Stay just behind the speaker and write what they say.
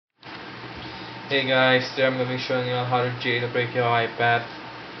Hey guys, today I'm going to be showing you how to jailbreak your iPad.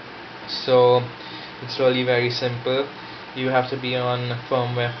 So it's really very simple. You have to be on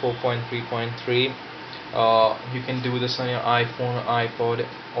firmware 4.3.3. You can do this on your iPhone, iPod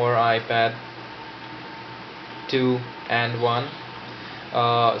or iPad 2 and 1.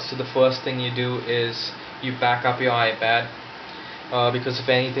 So the first thing you do is you back up your iPad, because if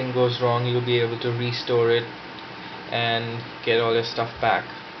anything goes wrong you'll be able to restore it and get all your stuff back.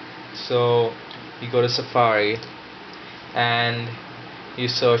 So you go to Safari and you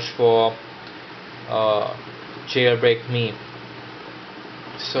search for JailbreakMe.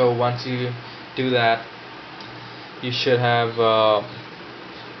 So once you do that, you should have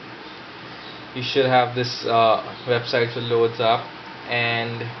this website that loads up,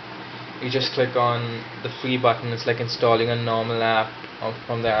 and you just click on the free button. It's like installing a normal app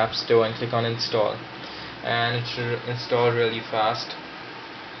from the App Store, and click on install, and it should install really fast.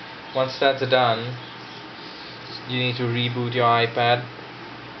 Once that's done, you need to reboot your iPad,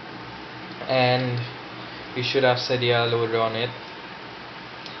 and you should have Cydia loaded on it,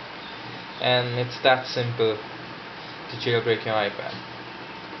 and it's that simple to jailbreak your iPad.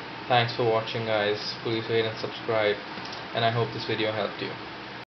 Thanks for watching guys. Please rate and subscribe, and I hope this video helped you.